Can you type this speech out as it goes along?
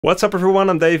What's up everyone,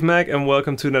 I'm Dave Mech and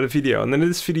welcome to another video. And in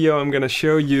this video I'm gonna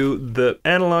show you the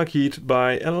Analog Heat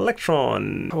by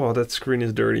Elektron. Oh, that screen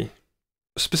is dirty.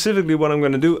 Specifically what I'm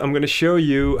going to do, I'm going to show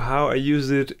you how I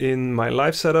used it in my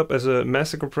live setup as a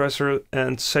master compressor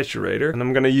and saturator. And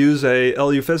I'm going to use a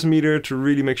LUFS meter to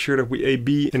really make sure that we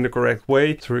A/B in the correct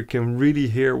way, so we can really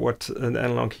hear what an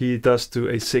analog heat does to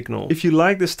a signal. If you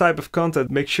like this type of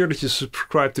content, make sure that you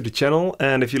subscribe to the channel.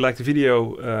 And if you like the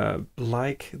video,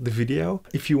 like the video.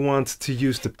 If you want to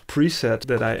use the preset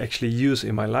that I actually use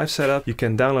in my live setup, you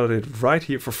can download it right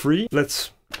here for free.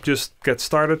 Let's just get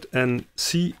started and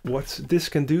see what this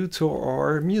can do to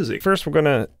our music. First we're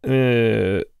gonna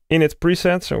init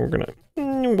preset, so we're gonna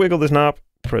wiggle this knob,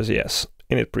 press yes,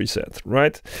 init preset,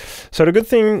 right? So the good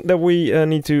thing that we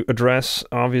need to address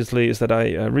obviously is that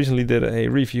I recently did a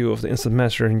review of the instant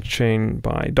mastering chain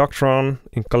by Elektron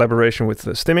in collaboration with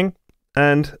Stimming,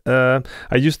 and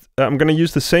I'm gonna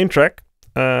use the same track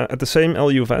at the same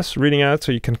LUFS reading out,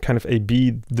 so you can kind of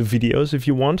A/B the videos if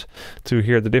you want to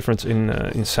hear the difference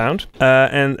in sound.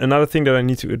 And another thing that I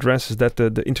need to address is that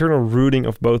the internal routing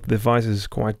of both devices is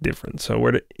quite different. So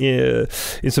where the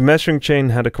instant mastering chain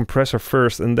had a compressor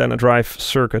first and then a drive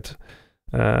circuit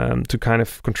to kind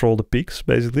of control the peaks,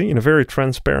 basically, in a very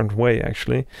transparent way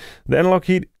actually. The analog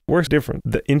heat works different.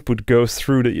 The input goes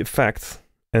through the effect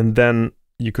and then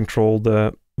you control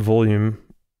the volume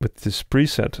with this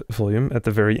preset volume at the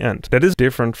very end. That is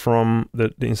different from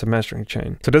the instant mastering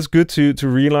chain. So that's good to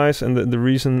realize, and the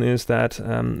reason is that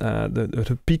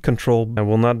the peak control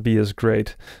will not be as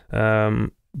great.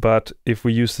 But if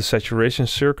we use the saturation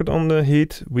circuit on the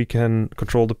heat, we can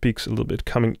control the peaks a little bit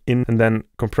coming in and then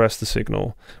compress the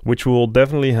signal, which will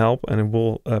definitely help, and it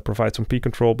will provide some peak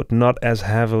control, but not as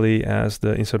heavily as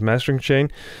the instant mastering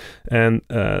chain. And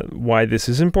why this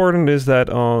is important is that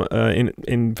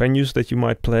in venues that you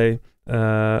might play,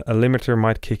 a limiter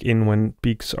might kick in when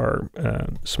peaks are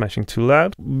smashing too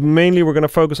loud. Mainly we're going to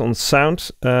focus on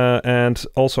sound and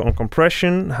also on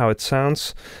compression, how it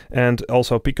sounds, and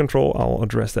also peak control. I'll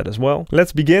address that as well.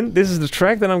 Let's begin. This is the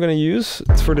track that I'm going to use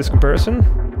for this comparison.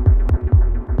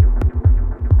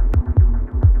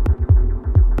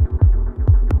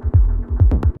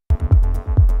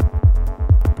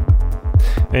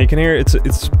 And you can hear it's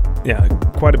yeah,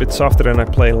 quite a bit softer than I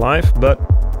play live, but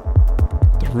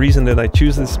the reason that I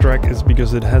choose this track is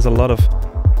because it has a lot of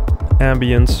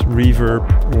ambience,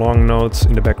 reverb, long notes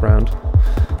in the background,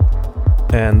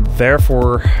 and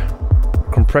therefore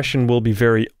compression will be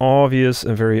very obvious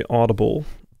and very audible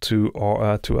to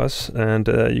us, and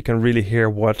you can really hear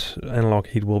what analog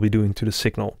heat will be doing to the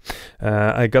signal.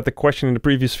 I got the question in the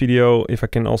previous video if I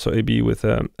can also A/B with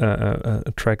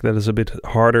a track that is a bit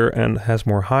harder and has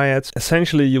more hi-hats.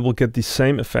 Essentially you will get the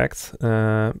same effect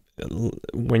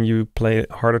when you play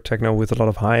harder techno with a lot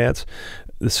of hi-hats.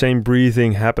 The same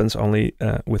breathing happens, only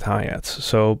with hi-hats.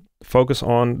 So focus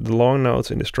on the long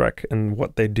notes in this track and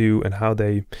what they do and how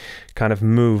they kind of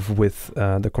move with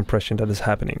the compression that is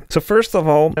happening. So first of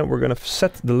all, we're going to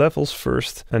set the levels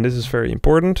first, and this is very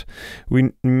important.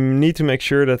 We need to make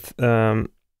sure that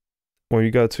when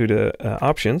you go to the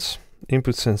options,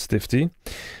 input sensitivity,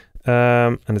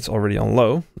 and it's already on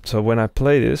low. So when I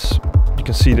play this, you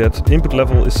can see that input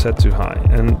level is set to high,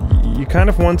 and you kind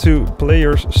of want to play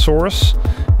your source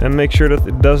and make sure that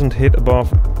it doesn't hit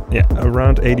above, yeah,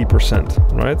 around 80%,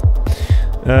 right?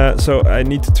 So I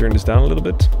need to turn this down a little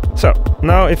bit. So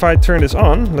now if I turn this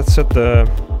on, let's set the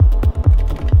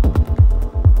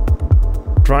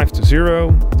drive to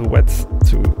 0, the width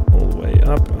to all the way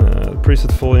up,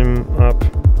 preset volume up.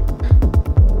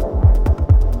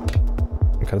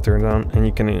 I'm gonna turn it on, and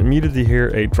you can immediately hear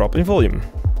a drop in volume.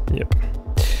 Yep,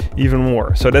 even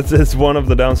more. So that's one of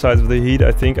the downsides of the heat.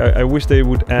 I think I wish they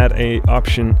would add a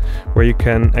option where you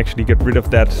can actually get rid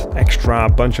of that extra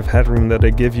bunch of headroom that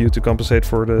they give you to compensate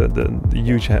for the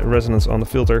huge resonance on the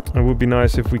filter. It would be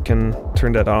nice if we can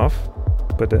turn that off,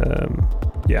 but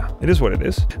yeah, it is what it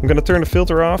is. I'm gonna turn the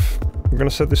filter off. We're gonna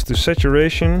set this to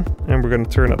saturation, and we're gonna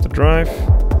turn up the drive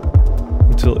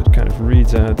until it kind of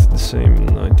reads out the same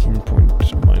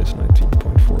minus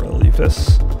 19.4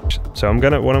 LUFS. So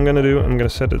what I'm gonna do, I'm gonna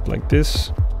set it like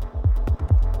this.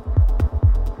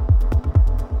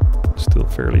 Still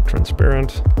fairly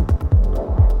transparent.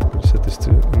 I'm gonna set this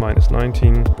to minus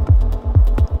 19.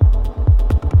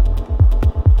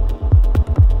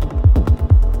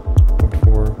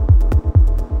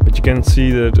 But you can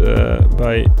see that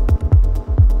by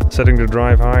setting the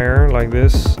drive higher like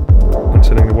this and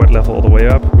setting the wet level all the way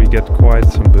up, we get quite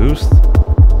some boost,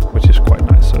 which is quite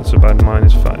nice. So it's about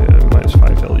minus 5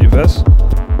 LUFS.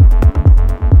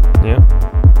 Yeah.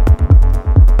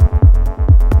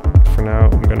 For now,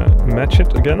 I'm gonna match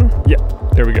it again. Yeah,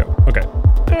 there we go. Okay.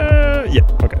 Yeah,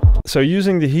 okay. So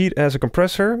using the heat as a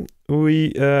compressor,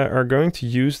 we are going to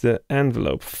use the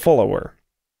envelope follower.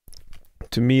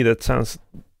 To me, that sounds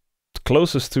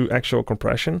closest to actual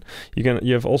compression.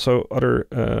 You have also other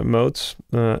modes,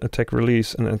 attack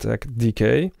release and attack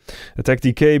decay. Attack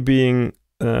decay being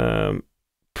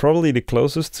probably the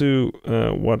closest to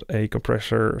what a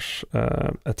compressor's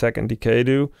attack and decay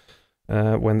do.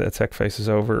 When the attack phase is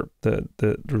over,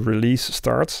 the release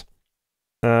starts.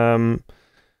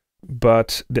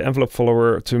 But the envelope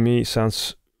follower to me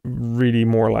sounds really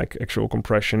more like actual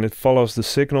compression. It follows the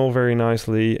signal very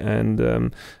nicely, and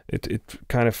it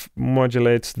kind of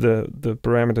modulates the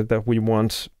parameter that we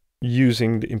want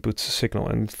using the input signal,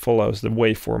 and it follows the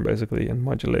waveform basically and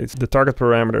modulates the target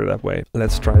parameter that way.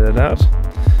 Let's try that out.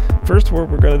 First, what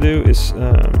we're gonna do is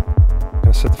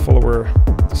gonna set the follower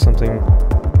to something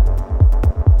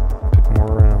a bit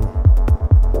more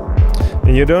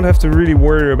and you don't have to really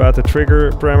worry about the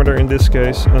trigger parameter in this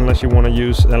case, unless you want to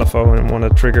use LFO and want to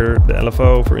trigger the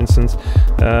LFO, for instance.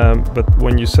 But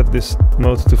when you set this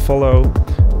mode to follow,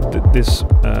 this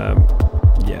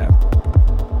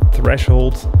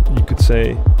threshold, you could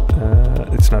say,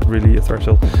 it's not really a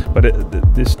threshold, but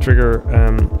this trigger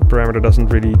parameter doesn't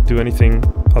really do anything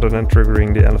other than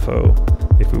triggering the LFO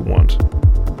if we want.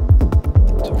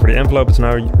 So for the envelope, it's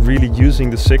now really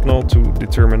using the signal to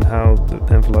determine how the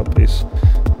envelope is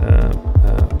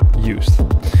used.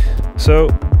 So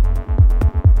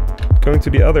going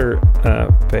to the other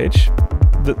page,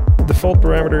 the default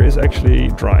parameter is actually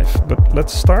drive, but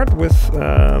let's start with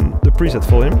the preset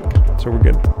volume. So we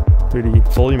get really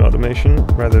volume automation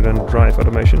rather than drive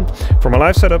automation. For my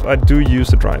live setup, I do use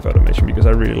the drive automation because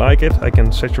I really like it. I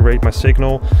can saturate my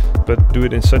signal, but do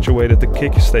it in such a way that the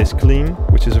kick stays clean,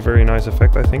 which is a very nice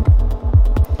effect, I think.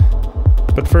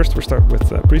 But first we start with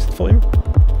preset volume.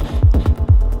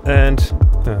 And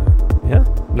yeah,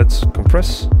 let's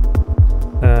compress.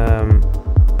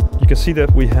 You can see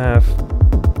that we have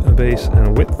a base and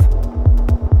a width.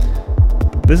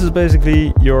 This is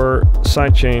basically your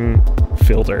sidechain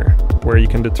filter, where you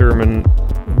can determine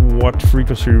what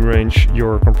frequency range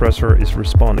your compressor is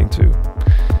responding to.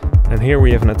 And here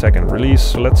we have an attack and release,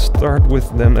 so let's start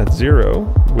with them at 0,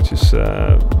 which is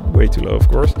way too low, of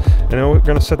course. And then we're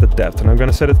going to set the depth, and I'm going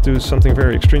to set it to something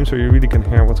very extreme so you really can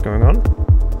hear what's going on.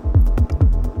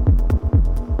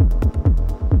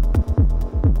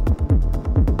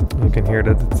 You can hear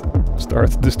that it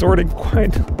starts distorting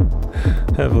quite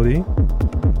heavily.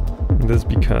 And that's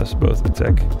because both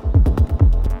attack,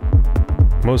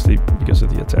 mostly because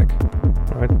of the attack,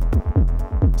 right?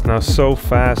 It's now so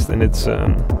fast in its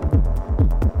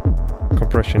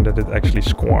compression that it actually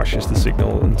squashes the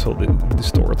signal until it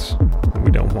distorts.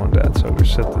 We don't want that, so we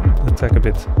set the attack a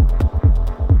bit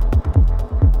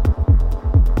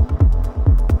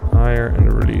higher and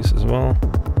the release as well.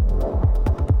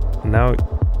 And now you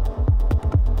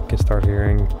can start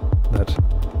hearing that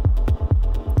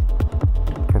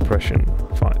compression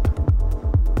vibe.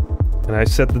 And I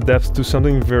set the depth to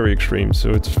something very extreme,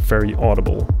 so it's very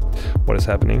audible what is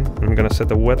happening. I'm gonna set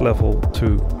the wet level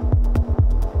to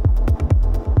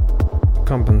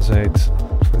compensate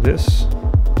for this.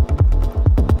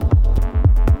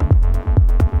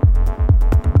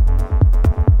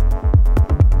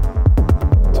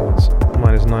 So it's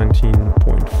minus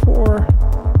 19.4.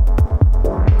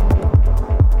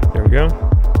 There we go.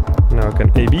 Now I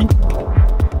can AB.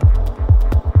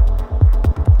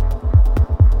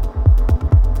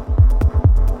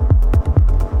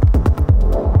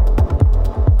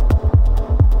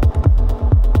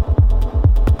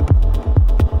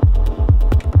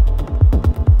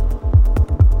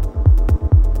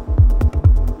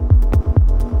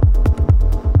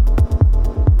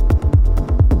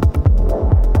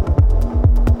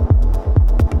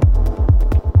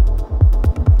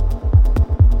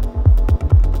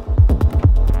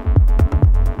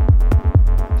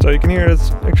 So you can hear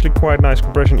it's actually quite nice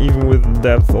compression, even with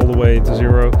depth all the way to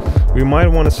 0. We might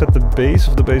want to set the base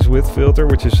of the base width filter,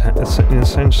 which is in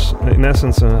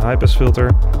essence a high pass filter,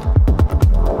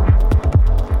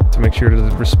 to make sure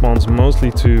that it responds mostly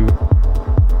to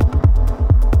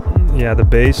the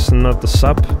base, not the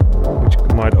sub, which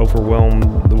might overwhelm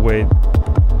the way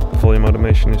the volume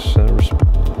automation is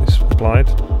applied.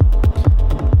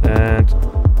 And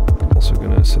I'm also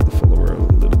gonna set the follower a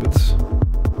little bit.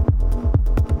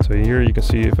 So here you can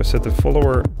see if I set the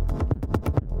follower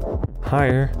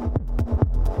higher,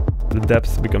 the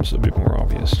depth becomes a bit more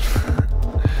obvious.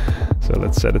 So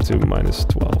let's set it to minus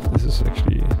 12. This is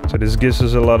actually, so this gives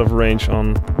us a lot of range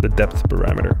on the depth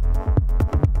parameter.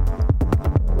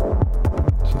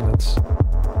 So let's,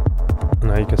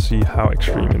 and I you can see how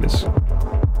extreme it is. So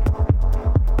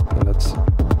let's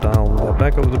dial that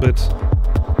back a little bit.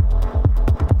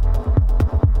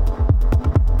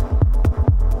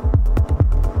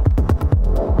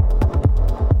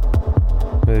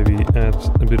 Maybe add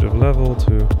a bit of level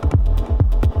to...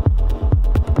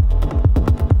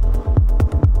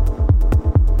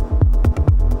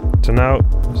 So now,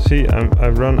 see,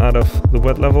 I've run out of the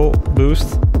wet level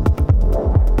boost.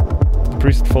 The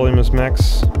preset volume is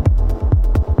max.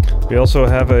 We also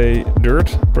have a dirt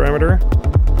parameter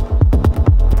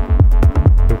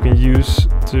that we can use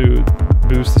to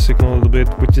boost the signal a little bit,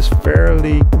 which is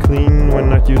fairly clean when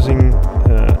not using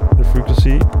the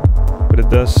frequency, but it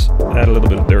does add a little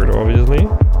bit of dirt, obviously.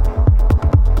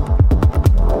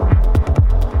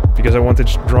 Because I want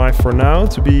its drive for now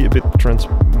to be a bit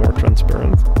more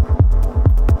transparent.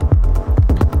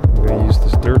 I'm going to use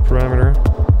this dirt parameter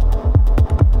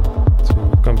to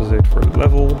compensate for the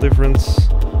level difference.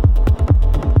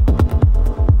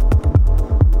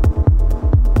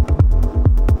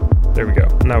 There we go.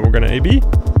 Now we're going to A/B.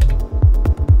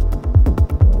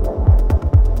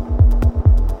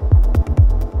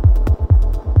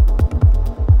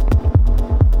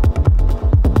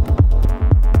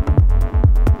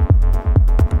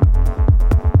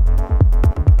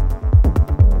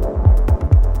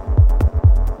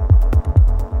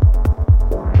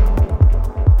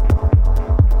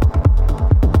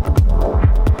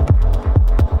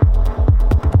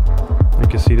 You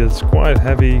can see that it's quite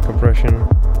heavy compression.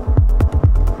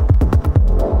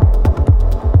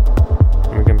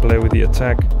 Play with the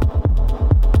attack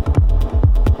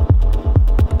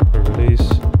and release.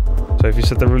 So if you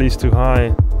set the release too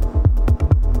high,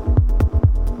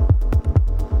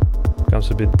 it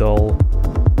becomes a bit dull.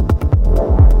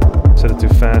 Set it too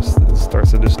fast, it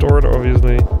starts to distort,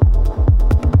 obviously.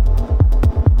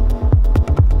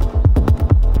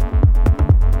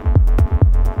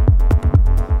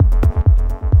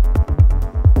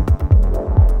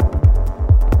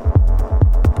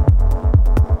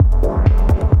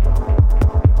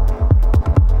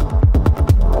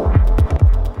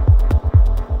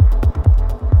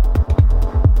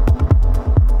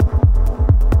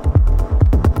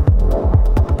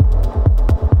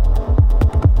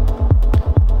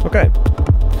 Okay,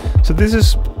 so this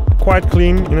is quite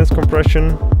clean in its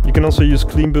compression. You can also use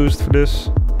Clean Boost for this,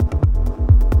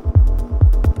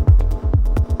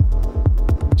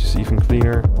 which is even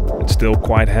cleaner. It's still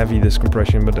quite heavy, this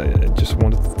compression, but I just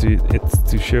wanted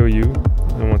to show you.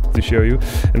 I wanted to show you.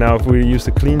 And now if we use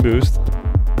the Clean Boost,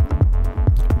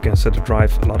 we can set the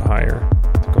drive a lot higher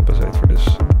to compensate for this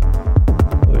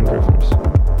volume difference.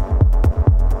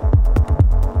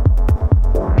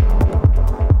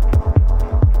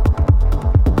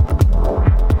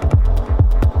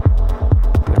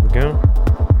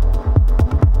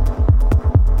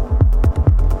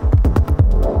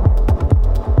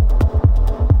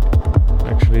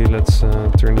 Let's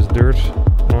turn this dirt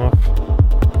off.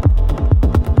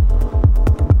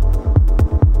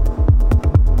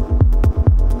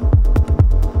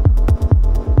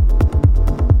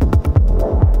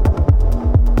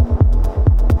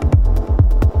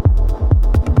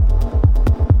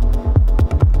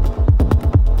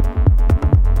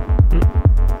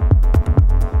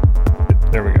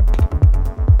 There we go.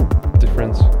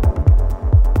 Difference.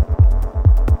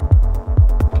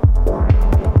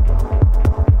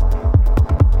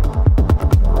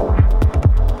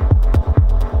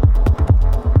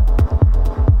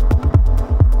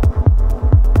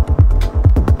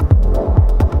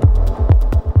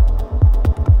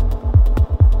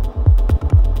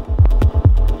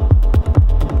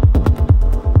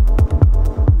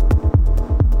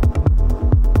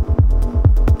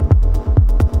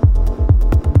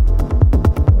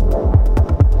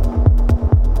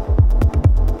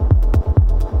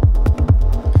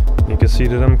 See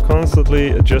that I'm constantly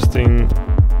adjusting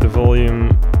the volume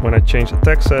when I change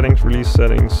attack settings, release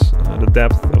settings, the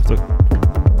depth of the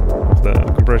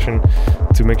compression,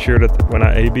 to make sure that when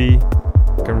I A/B,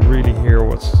 I can really hear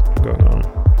what's going on.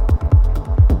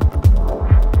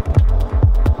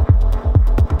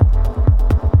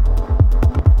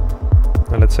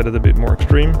 Now let's set it a bit more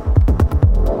extreme.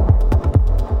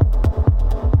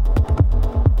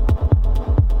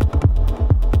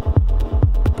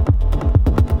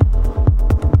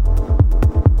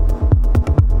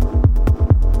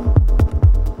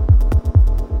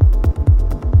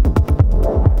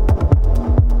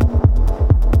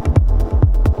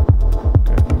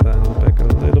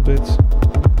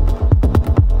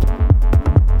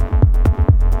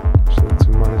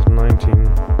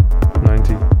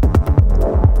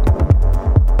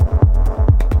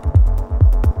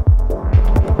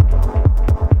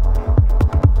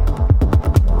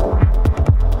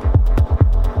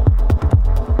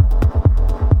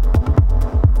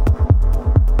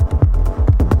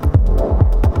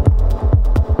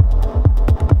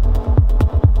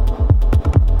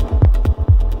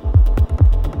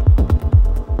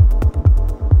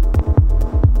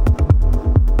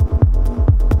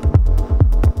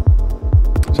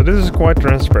 quite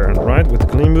transparent, right? With the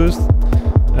clean boost,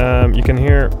 you can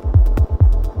hear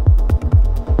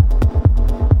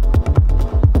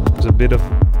there's a bit of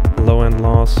low end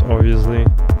loss, obviously.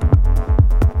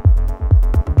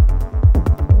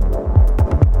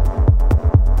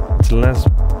 It's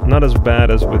not as bad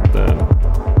as with the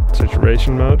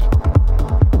saturation mode.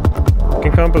 You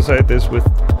can compensate this with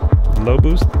low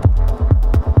boost.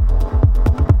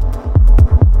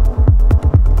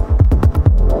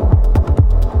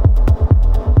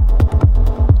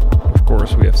 Of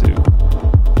course, we have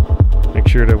to make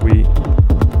sure that we,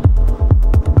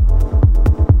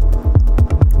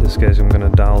 in this case I'm gonna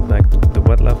dial back the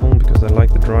wet level because I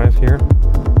like the drive here.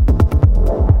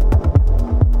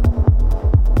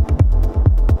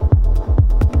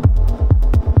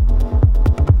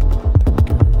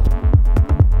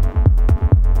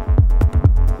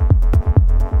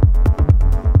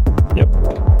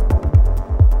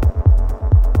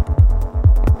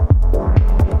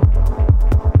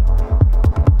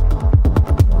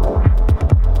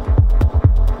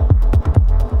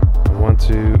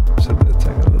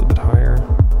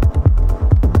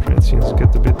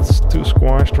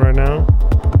 Right now.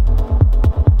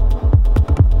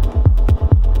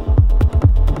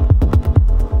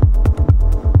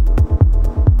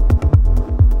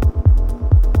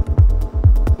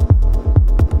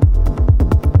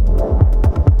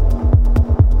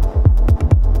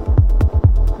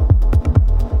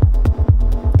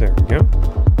 There we go.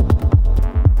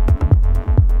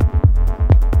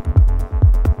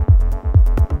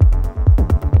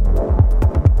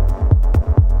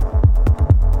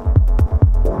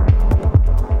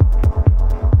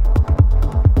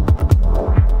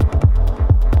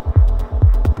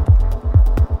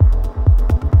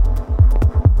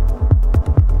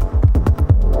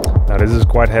 This is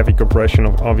quite heavy compression,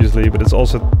 obviously, but it's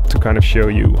also to kind of show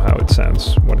you how it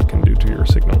sounds, what it can do to your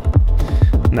signal.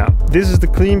 Now, this is the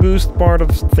clean boost part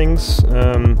of things.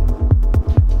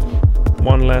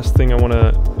 One last thing I want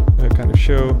to kind of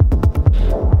show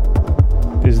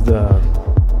is the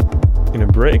in a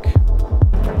break.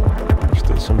 There's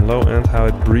still some low end, how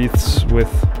it breathes with.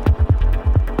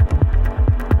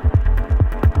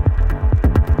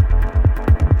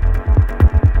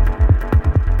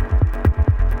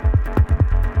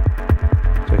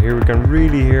 Here we can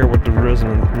really hear what the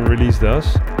resonant release does.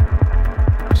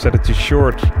 Set it to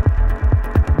short.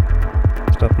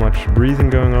 There's not much breathing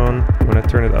going on. When I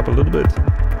turn it up a little bit,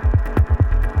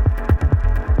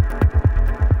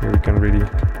 here we can really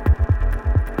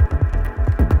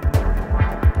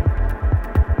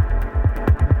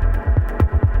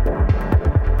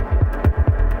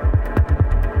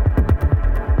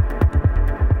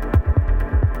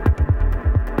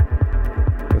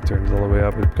turn it all the way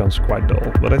up, it becomes quite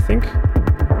dull. But I think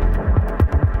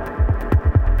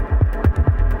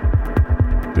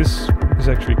this is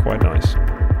actually quite nice.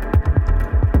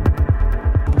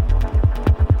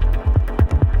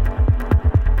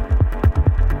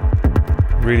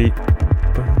 Really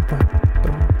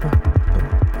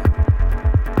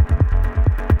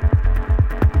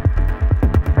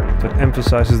that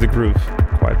emphasizes the groove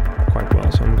quite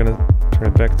well. So I'm gonna turn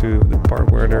it back to the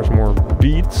part where there's more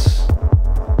beats.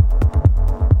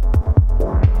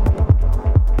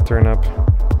 Turn up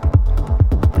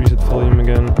preset volume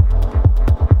again.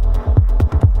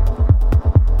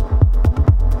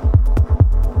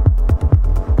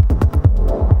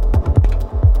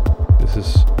 This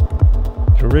is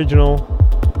the original.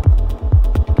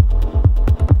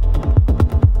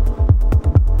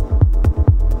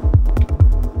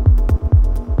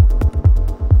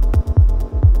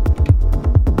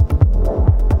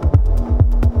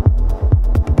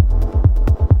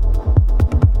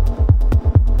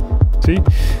 See?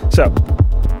 So,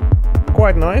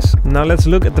 quite nice. Now let's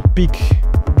look at the peaks,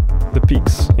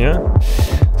 yeah?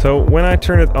 So when I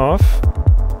turn it off,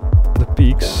 the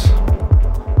peaks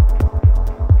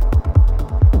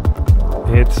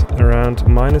hit around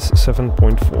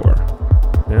 -7.4,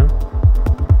 yeah?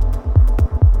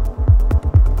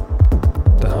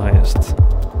 The highest.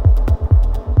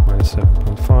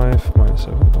 -7.5,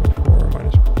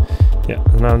 -7.4, yeah,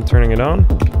 and now I'm turning it on.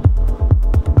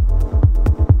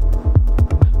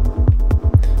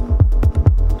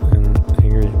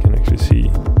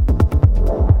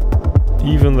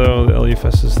 Even though the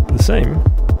LUFS is the same,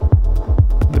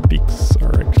 the peaks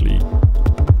are actually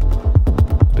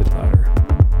a bit louder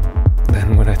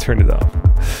than when I turn it off.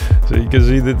 So you can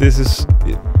see that this is,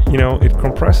 you know, it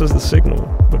compresses the signal,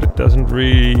 but it doesn't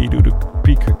really do the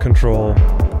peak control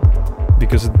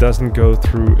because it doesn't go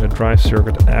through a drive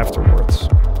circuit afterwards.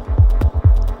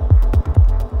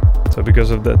 So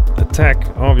because of that attack,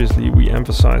 obviously we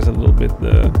emphasize a little bit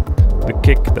the the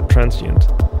kick, the transient,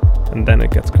 and then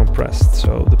it gets compressed,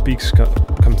 so the peaks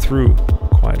come through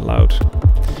quite loud.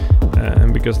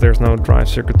 And because there's no drive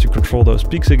circuit to control those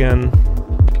peaks again,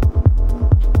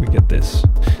 we get this.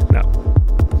 Now,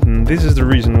 this is the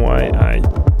reason why I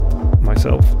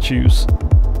myself choose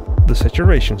the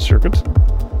saturation circuit.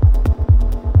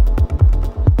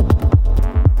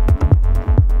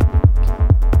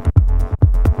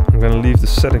 I'm gonna leave the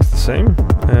settings the same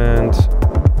and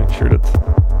make sure that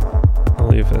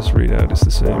LUFS readout is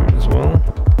the same as well.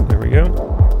 There we go.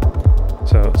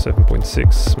 So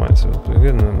 7.6 minus 7.8,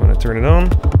 and then when I turn it on,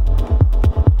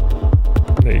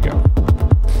 there you go.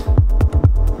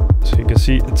 So you can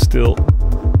see it's still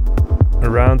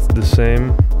around the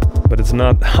same, but it's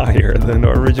not higher than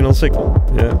the original signal.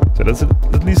 Yeah, so that's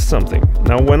at least something.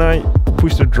 Now when I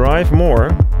push the drive more,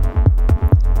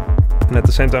 and at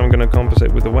the same time I'm going to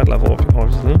compensate with the wet level,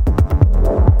 obviously.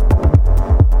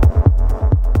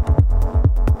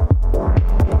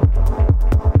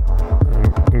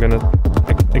 I'm going to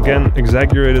again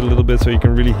exaggerate it a little bit so you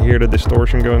can really hear the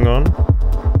distortion going on.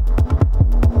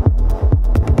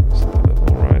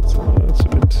 Alright, so that's a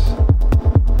bit...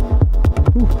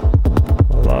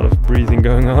 a lot of breathing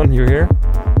going on, you hear?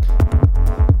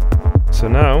 So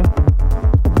now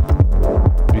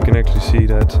you can actually see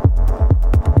that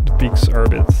the peaks are a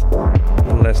bit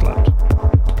less loud.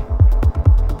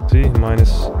 See,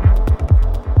 minus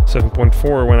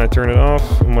 7.4 when I turn it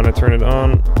off, and when I turn it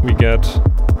on, we get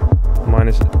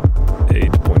minus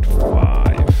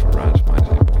 8.5, around minus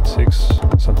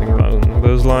 8.6, something around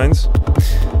those lines.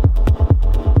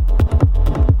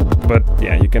 But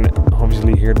yeah, you can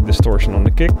obviously hear the distortion on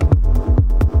the kick,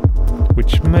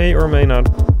 which may or may not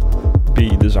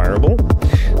be desirable.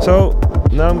 So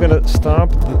now I'm gonna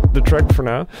stop the track for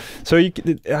now. So I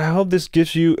hope this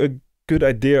gives you a good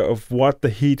idea of what the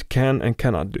heat can and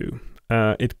cannot do.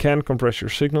 It can compress your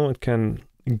signal, it can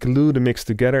glue the mix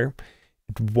together.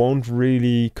 It won't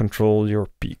really control your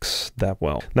peaks that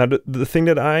well. Now the thing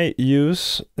that I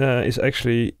use is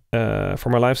actually, for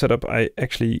my live setup, I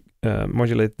actually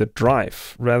modulate the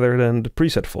drive rather than the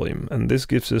preset volume. And this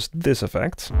gives us this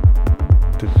effect.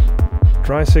 The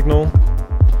dry signal.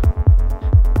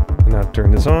 Now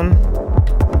turn this on.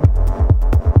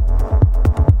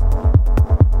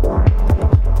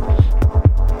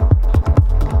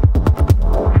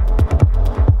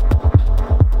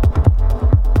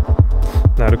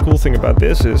 Now the cool thing about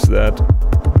this is that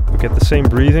we get the same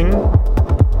breathing.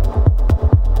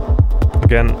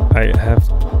 Again, I have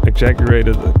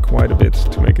exaggerated quite a bit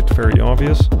to make it very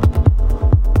obvious.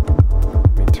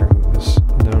 Let me turn this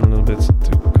down a little bit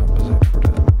to compensate for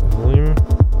the volume.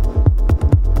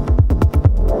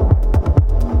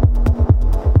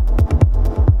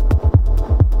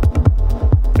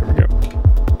 There we go.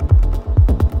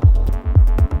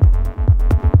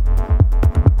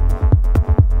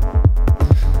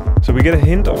 So we get a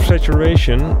hint of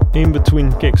saturation in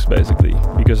between kicks, basically,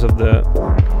 because of the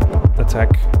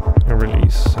attack and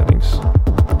release settings.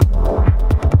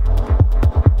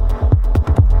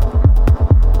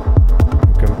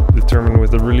 We can determine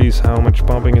with the release how much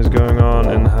pumping is going on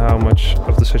and how much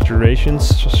of the saturation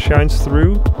shines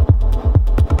through.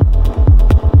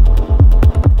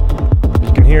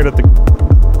 You can hear that the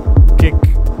kick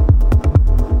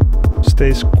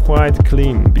stays quite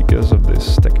clean because of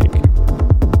this technique.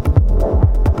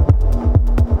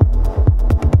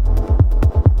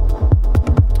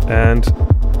 And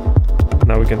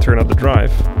now we can turn up the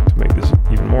drive to make this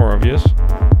even more obvious.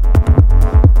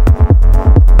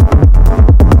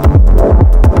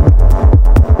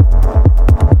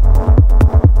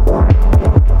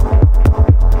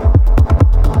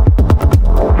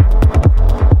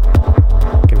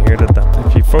 You can hear that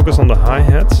if you focus on the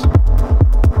hi-hats,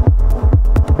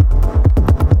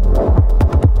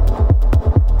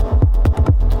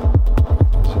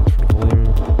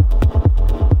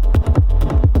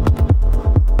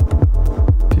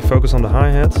 focus on the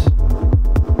hi-hats,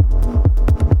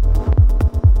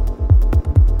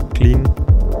 clean,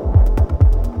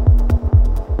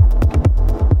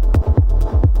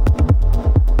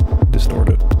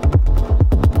 distorted.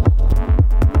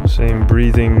 Same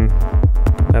breathing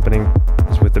happening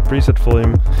as with the preset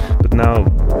volume, but now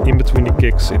in between the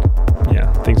kicks,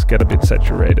 things get a bit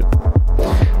saturated.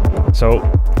 So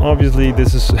obviously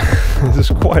this is this is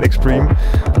quite extreme.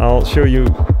 I'll show you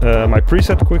my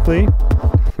preset quickly,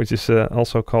 which is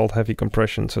also called heavy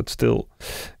compression, so it's still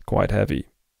quite heavy.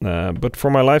 But for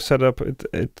my live setup,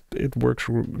 it works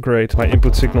great. My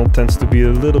input signal tends to be a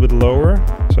little bit lower,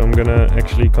 so I'm gonna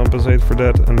actually compensate for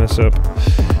that and mess up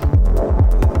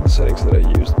the settings that I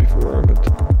used before. But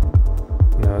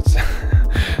now it's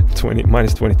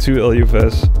minus 22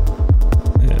 LUFS.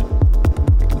 Yeah,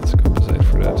 let's compensate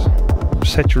for that.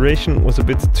 Saturation was a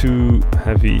bit too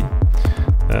heavy.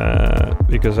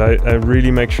 Because I really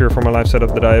make sure for my live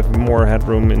setup that I have more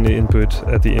headroom in the input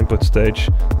at the input stage.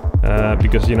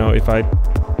 Because, you know, if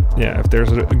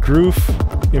there's a groove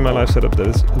in my live setup that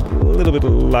is a little bit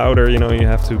louder, you know, you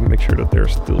have to make sure that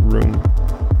there's still room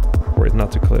for it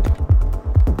not to clip.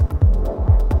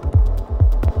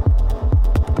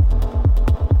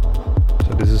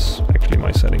 So this is actually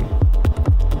my setting.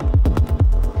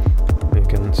 You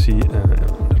can see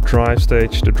the drive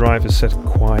stage, the drive is set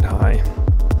quite high.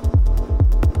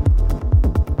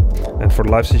 And for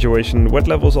the live situation, the wet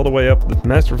level is all the way up, the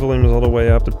master volume is all the way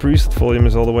up, the preset volume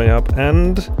is all the way up,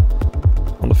 and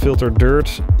on the filter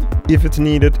dirt, if it's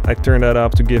needed, I turn that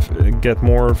up to get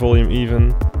more volume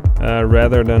even,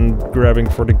 rather than grabbing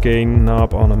for the gain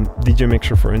knob on a DJ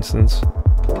mixer, for instance.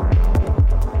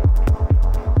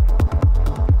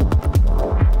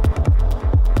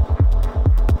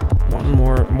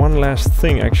 One last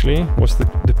thing actually was the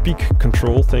peak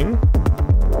control thing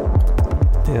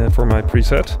for my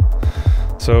preset.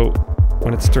 So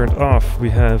when it's turned off,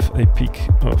 we have a peak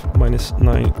of minus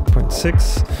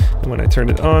 9.6, and when I turn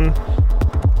it on,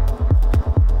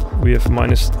 we have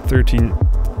minus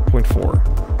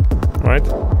 13.4, right?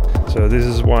 So this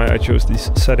is why I chose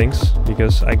these settings,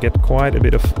 because I get quite a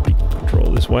bit of peak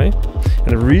control this way.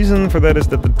 And the reason for that is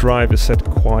that the drive is set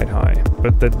quite high,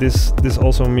 but that this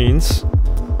also means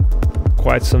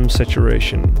quite some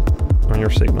saturation on your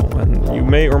signal, and you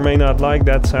may or may not like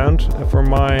that sound. For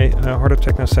my harder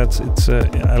techno sets,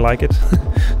 I like it,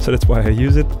 so that's why I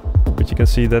use it. But you can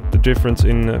see that the difference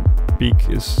in peak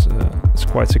is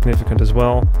quite significant as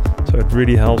well. So it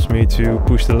really helps me to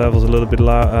push the levels a little bit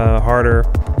harder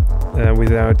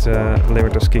without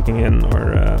limiters kicking in,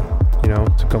 or you know,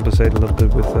 to compensate a little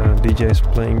bit with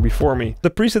DJs playing before me. The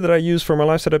preset that I use for my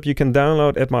live setup you can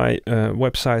download at my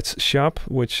website's shop,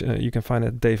 which you can find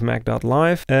at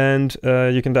davemech.live, and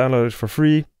you can download it for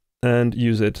free and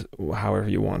use it however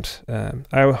you want.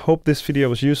 I hope this video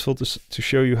was useful to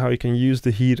show you how you can use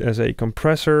the heat as a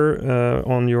compressor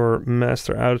on your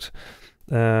master out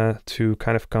to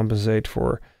kind of compensate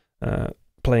for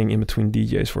playing in between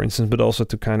DJs, for instance, but also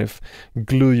to kind of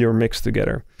glue your mix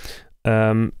together.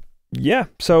 Yeah,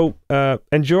 so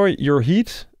enjoy your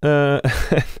heat, and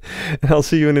I'll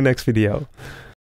see you in the next video.